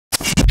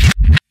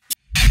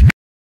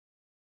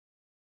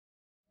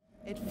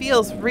It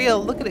feels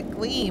real. Look at it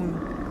gleam.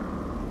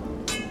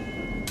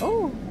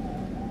 Oh.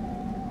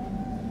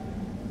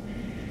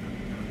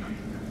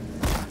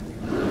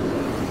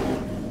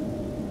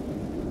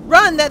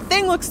 Run! That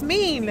thing looks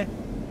mean!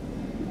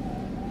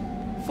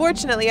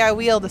 Fortunately, I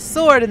wield a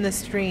sword in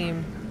this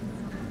dream.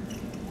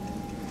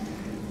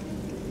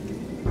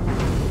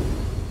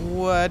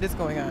 What is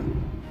going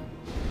on?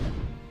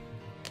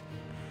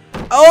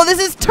 Oh, this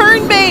is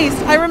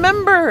turn-based! I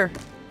remember!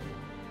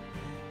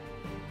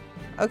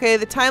 Okay,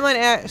 the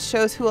timeline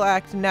shows who will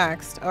act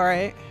next.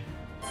 Alright.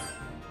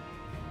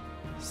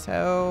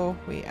 So,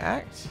 we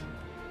act.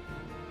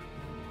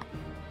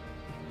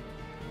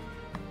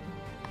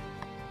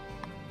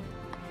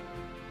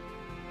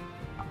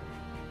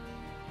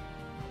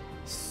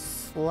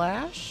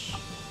 Slash?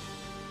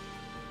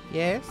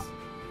 Yes.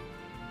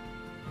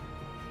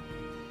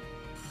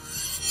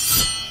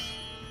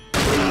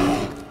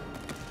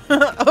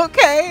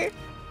 Okay.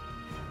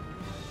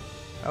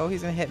 Oh,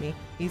 he's gonna hit me.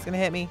 He's gonna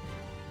hit me.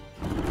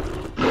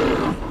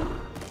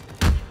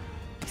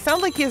 He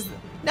sounds like he's...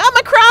 Not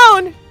my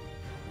crown!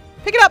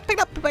 Pick it up, pick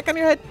it up, put it back on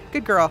your head.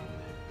 Good girl.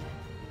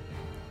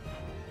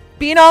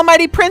 Be an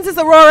almighty princess,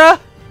 Aurora.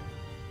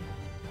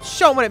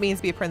 Show them what it means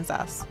to be a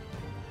princess.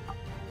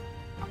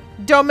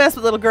 Don't mess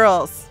with little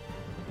girls.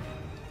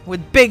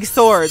 With big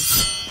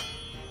swords.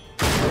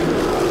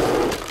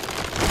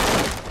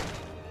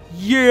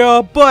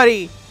 Yeah,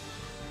 buddy.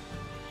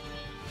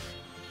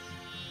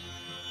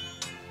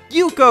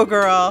 You go,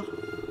 girl.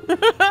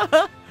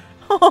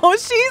 Oh,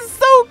 she's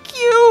so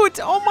cute.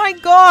 Oh my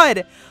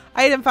god.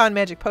 Item found,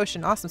 magic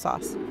potion. Awesome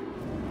sauce.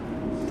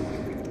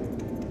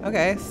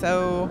 Okay,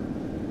 so...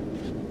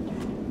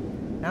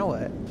 Now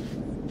what?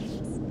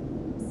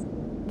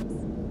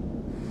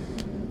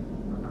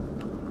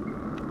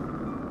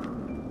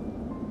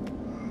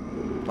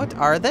 What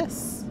are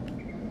this?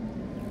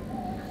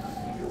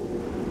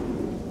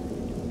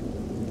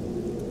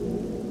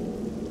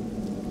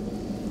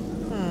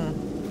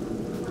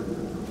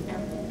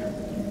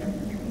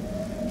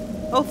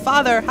 Oh,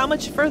 father, how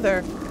much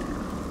further?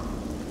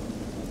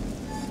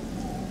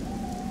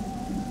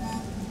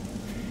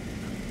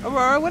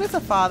 Aurora, what is a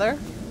father?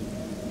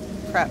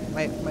 Crap,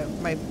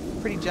 my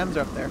pretty gems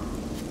are up there.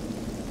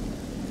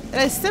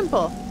 It is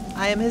simple.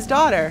 I am his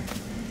daughter.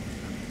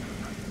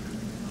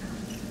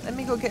 Let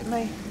me go get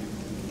my...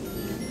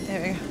 There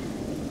we go.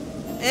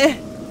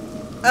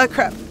 Oh,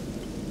 crap.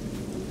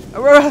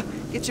 Aurora,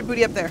 get your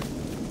booty up there.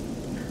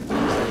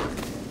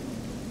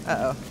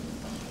 Uh-oh.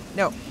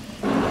 No.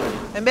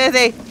 I'm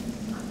busy.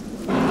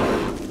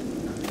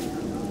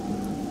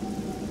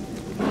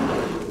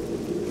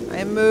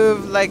 I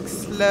move like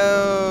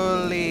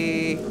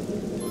slowly.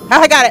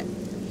 Ah, I got it.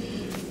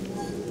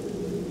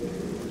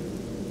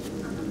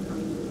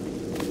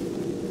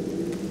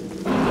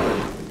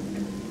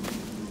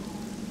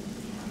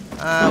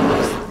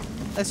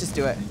 Let's just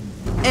do it.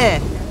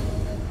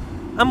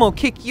 I'm gonna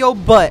kick your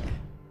butt.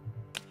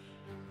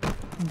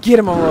 Get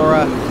him,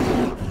 Aurora.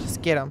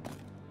 Just get him.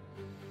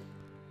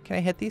 Can I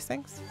hit these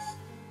things?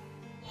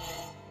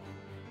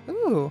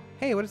 Ooh.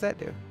 Hey, what does that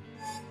do?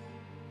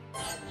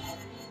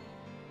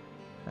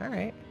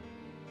 Alright.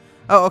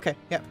 Oh, okay.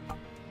 Yep.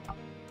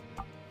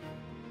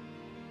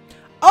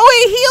 Oh,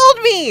 he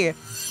healed me!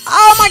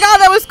 Oh my god,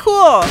 that was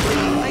cool!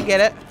 I get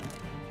it.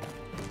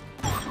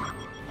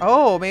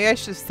 Oh, maybe I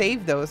should have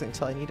saved those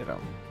until I needed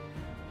them.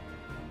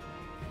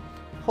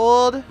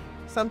 Hold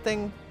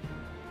something.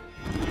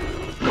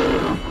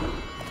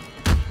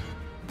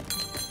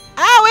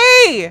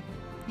 Owie!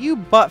 You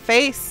butt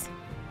face.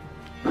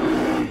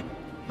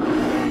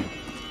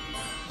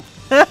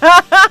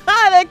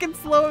 That can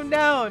slow him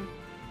down.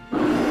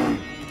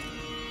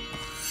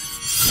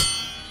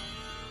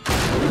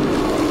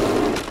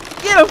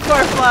 Get him,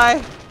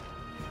 Firefly.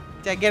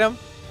 Did I get him?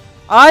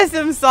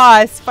 Awesome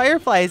sauce.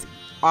 Firefly is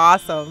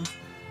awesome.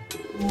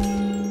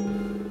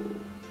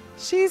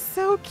 She's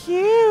so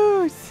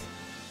cute.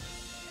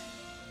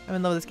 I'm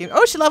in love with this game.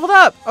 Oh, she leveled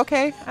up.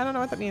 Okay. I don't know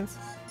what that means.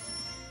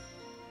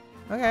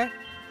 Okay.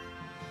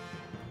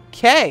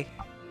 Okay.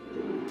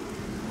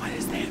 What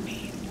does that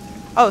mean?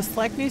 Oh,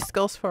 select new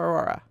skills for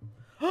Aurora.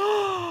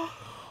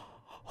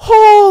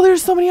 Oh,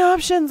 there's so many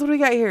options. What do we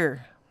got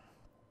here?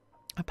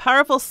 A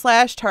powerful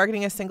slash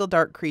targeting a single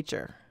dark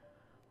creature.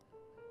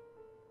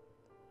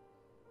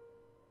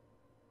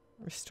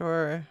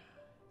 Restore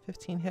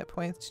 15 hit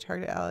points to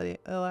target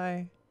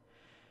ally.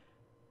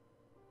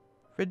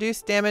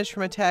 Reduce damage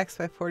from attacks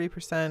by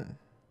 40%.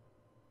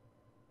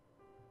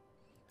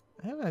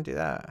 I don't want to do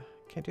that.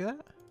 Can't do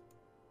that?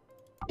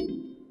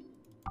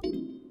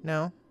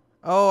 No.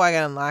 Oh, I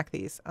gotta unlock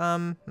these.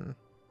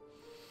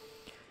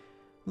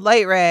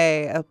 Light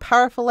Ray. A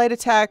powerful light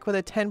attack with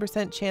a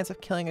 10% chance of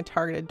killing a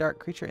targeted dark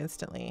creature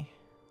instantly.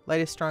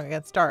 Light is strong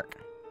against dark.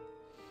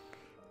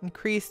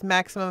 Increase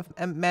maximum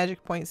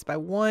magic points by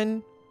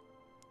 1.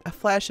 A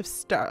flash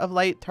of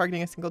light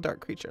targeting a single dark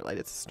creature. Light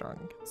is strong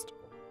against.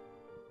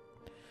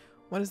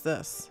 What is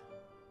this?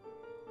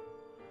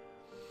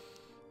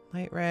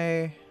 Light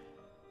Ray.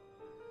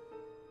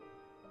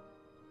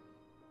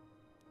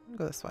 I'll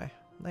go this way.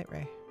 Light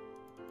ray.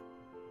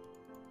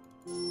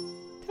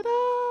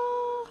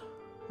 Ta-da!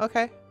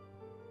 Okay.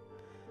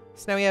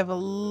 So now we have a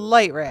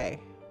light ray.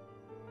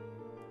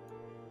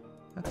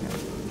 Okay.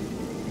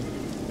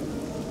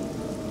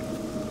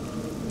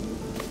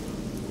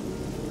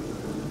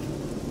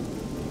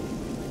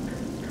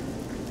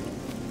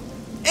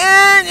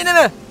 And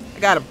no. I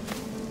got him.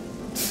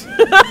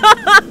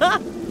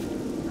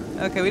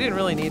 Okay, we didn't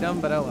really need him,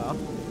 but oh well.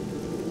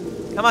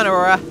 Come on,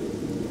 Aurora.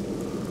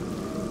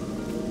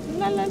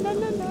 La la la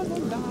la la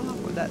la. What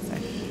would that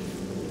say?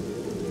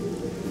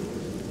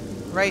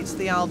 Right to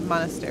the old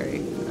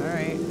monastery.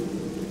 Alright.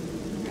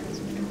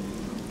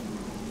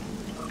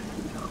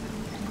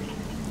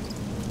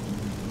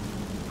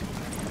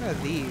 What are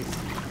these?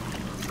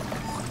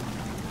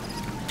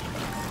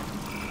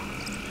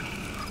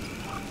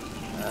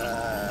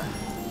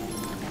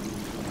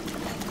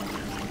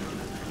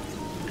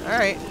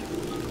 Alright.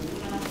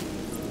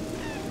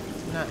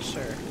 Not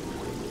sure.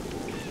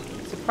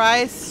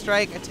 Surprise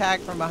strike attack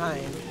from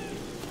behind.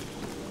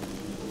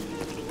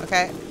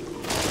 Okay.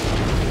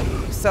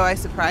 So I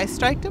surprise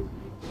striked him?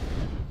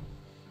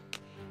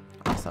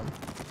 Awesome.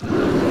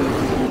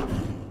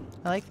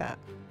 I like that.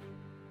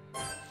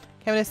 Okay,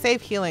 I'm gonna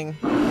save healing.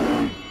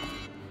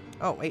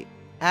 Oh, wait.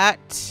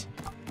 Act.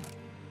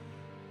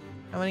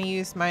 I'm gonna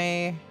use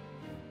my...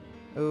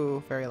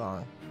 Ooh, very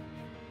long.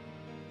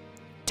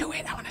 Do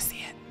it! I wanna see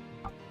it.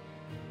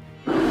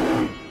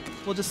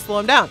 We'll just slow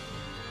him down.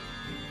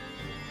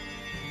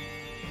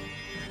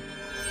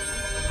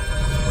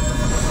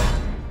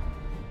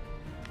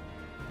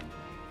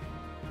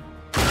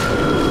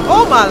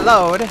 Oh my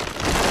lord.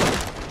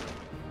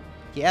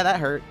 Yeah, that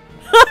hurt.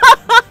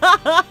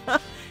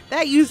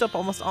 That used up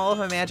almost all of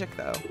my magic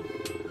though.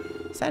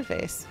 Sad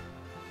face.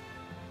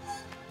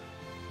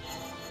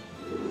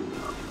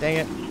 Dang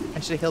it. I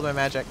should have healed my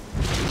magic.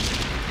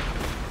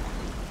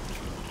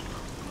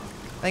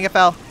 I think I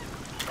fell.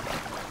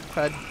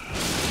 Crud.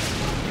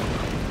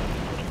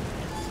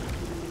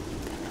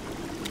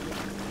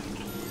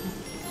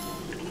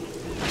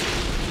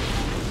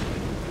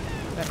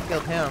 That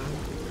killed him.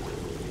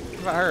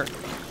 What about her?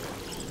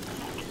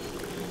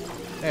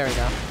 There we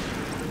go.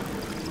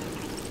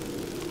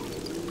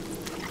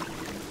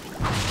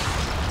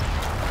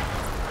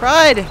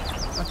 Crud!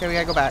 Okay, we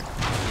gotta go back.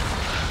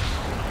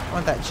 I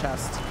want that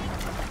chest.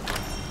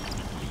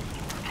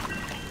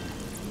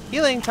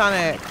 Healing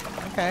tonic!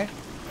 Okay.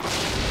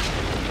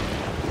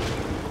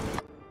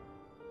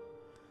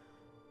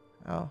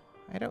 Oh,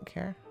 I don't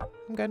care.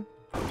 I'm good.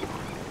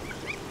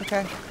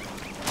 Okay.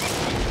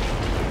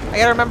 I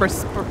gotta remember,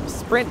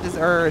 sprint does,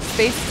 or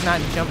space does not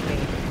jump me.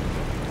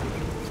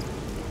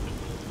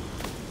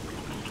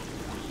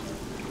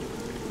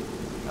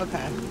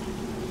 Okay.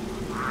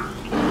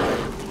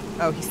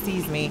 Oh, he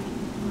sees me.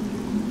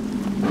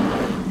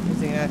 Is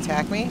he gonna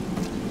attack me?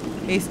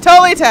 He's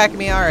totally attacking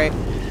me. All right.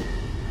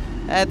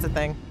 That's a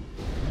thing.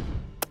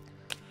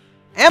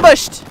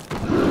 Ambushed!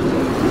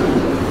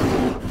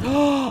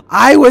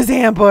 I was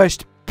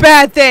ambushed!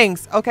 Bad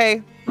things!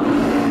 Okay.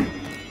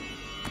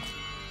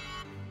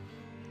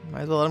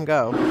 Might as well let him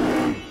go.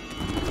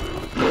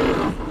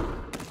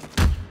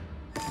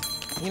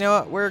 You know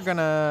what? We're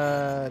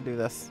gonna do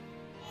this.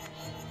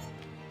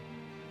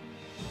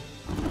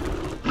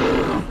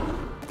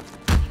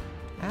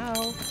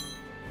 Ow.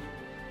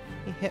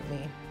 He hit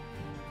me.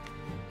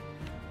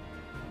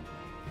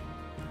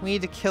 We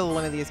need to kill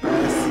one of these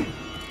guys.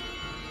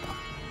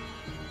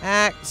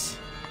 Act.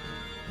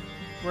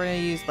 We're gonna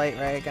use light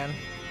ray again.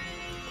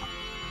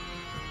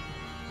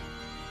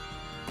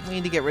 We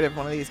need to get rid of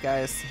one of these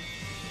guys.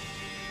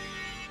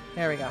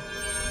 There we go.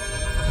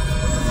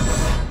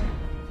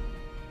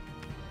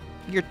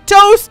 You're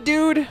toast,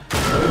 dude!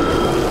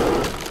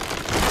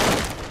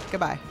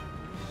 Goodbye.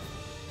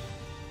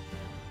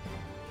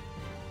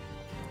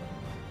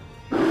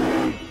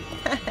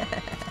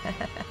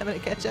 I'm gonna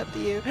catch up to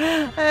you.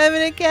 I'm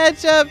gonna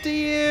catch up to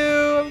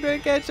you. I'm gonna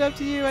catch up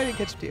to you. I didn't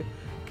catch up to you.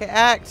 Okay,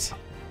 act.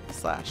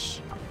 Slash.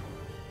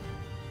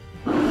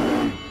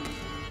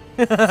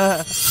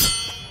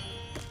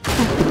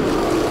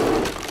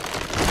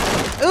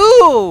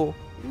 Ooh!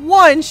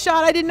 One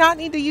shot! I did not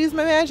need to use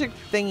my magic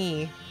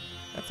thingy.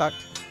 That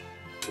sucked.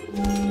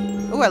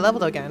 Ooh, I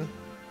leveled again.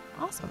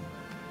 Awesome.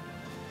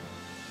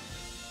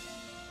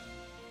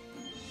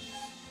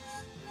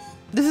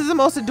 This is the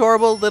most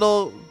adorable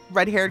little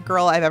red-haired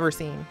girl I've ever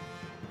seen.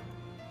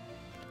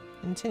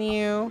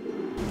 Continue.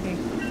 Okay.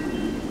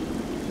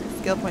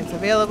 Skill points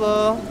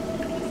available.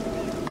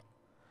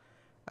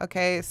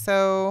 Okay,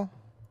 so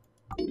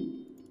I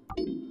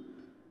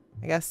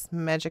guess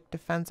magic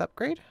defense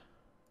upgrade.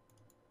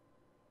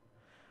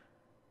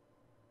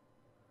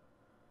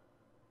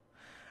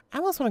 I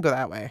almost want to go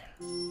that way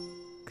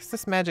because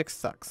this magic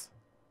sucks.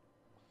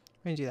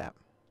 I'm gonna do that.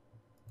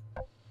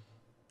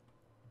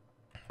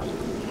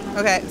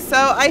 Okay,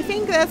 so I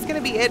think that's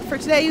gonna be it for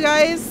today, you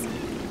guys.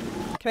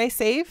 Can I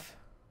save?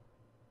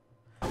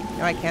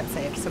 No, I can't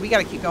save, so we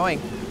gotta keep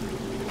going.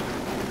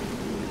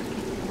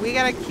 We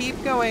gotta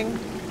keep going.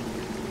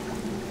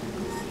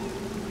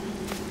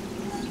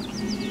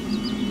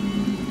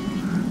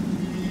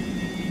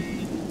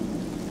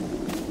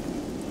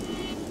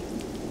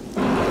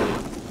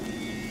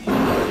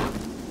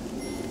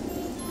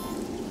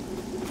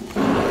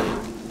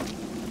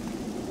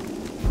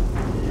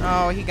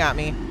 Oh, he got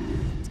me.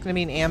 It's gonna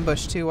be an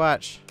ambush too,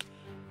 watch.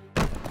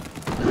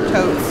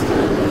 Toads.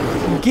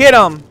 Get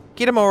him!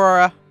 Get him,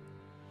 Aurora.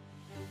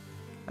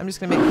 I'm just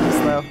gonna make him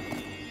slow.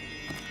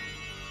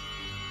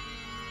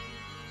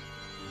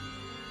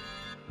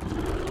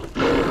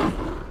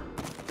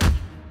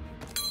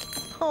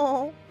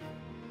 Oh.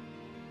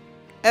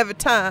 Every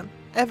time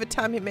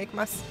you make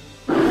my...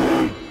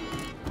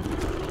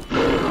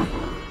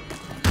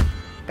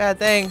 Bad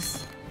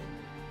things.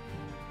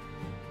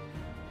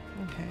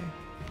 Okay.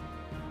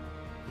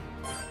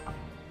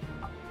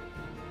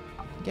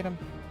 Get him.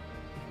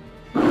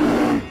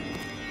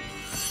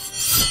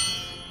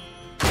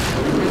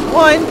 There's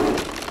one.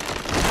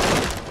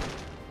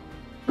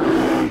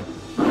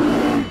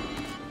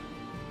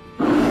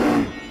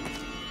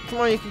 Come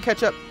on, you can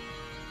catch up.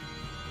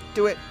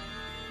 Do it.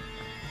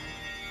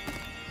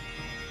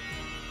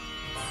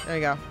 There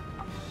you go.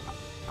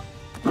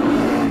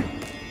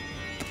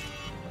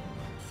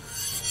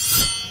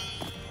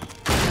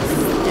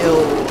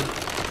 Skill.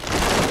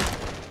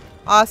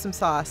 Awesome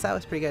sauce. That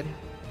was pretty good.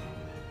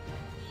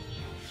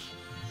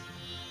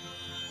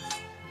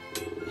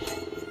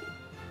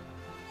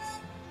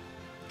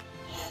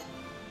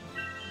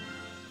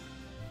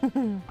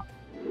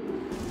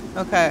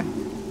 Okay.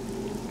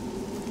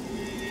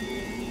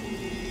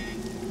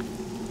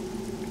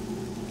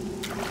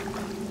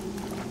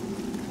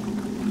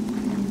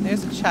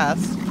 There's a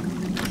chest.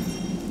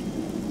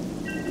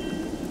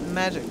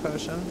 Magic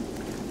potion.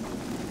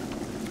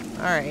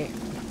 Alright.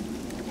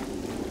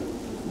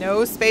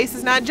 No, space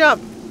is not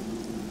jump.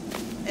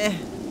 Eh.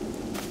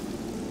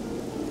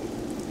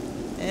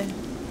 Eh.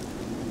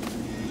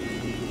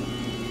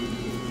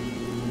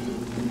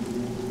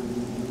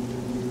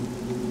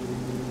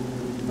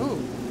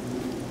 Ooh.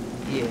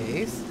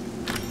 Yes.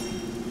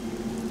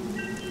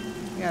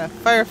 We got a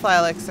firefly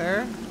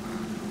elixir.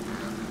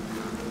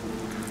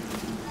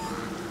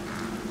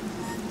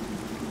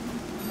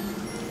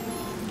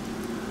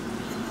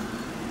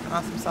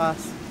 Awesome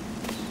sauce.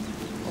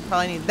 We'll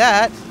probably need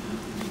that.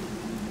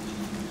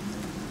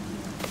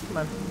 Come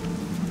on.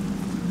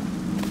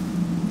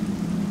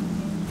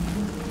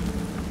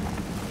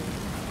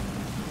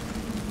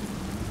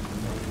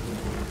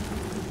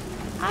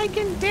 I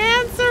can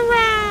dance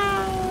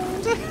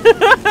around.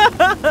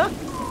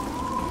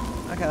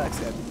 Okay, that looks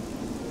good.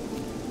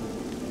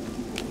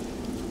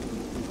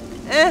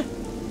 Eh.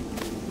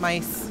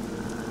 Mice.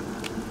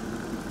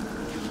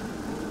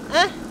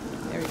 Eh.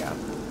 There we go.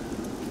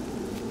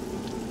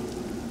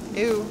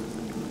 Ew.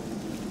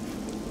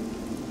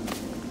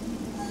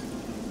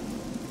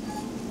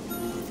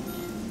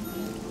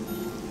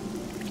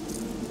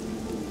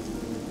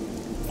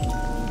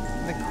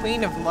 The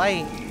Queen of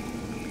Light.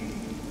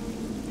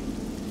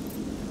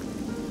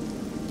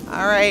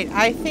 Alright,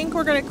 I think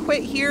we're going to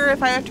quit here.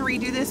 If I have to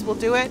redo this, we'll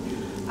do it.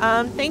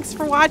 Thanks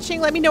for watching.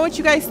 Let me know what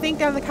you guys think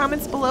down in the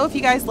comments below if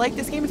you guys like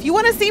this game. If you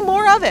want to see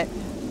more of it,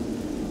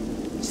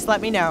 just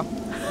let me know.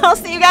 I'll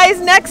see you guys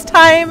next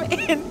time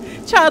in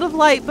Child of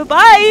Light.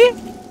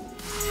 Bye-bye!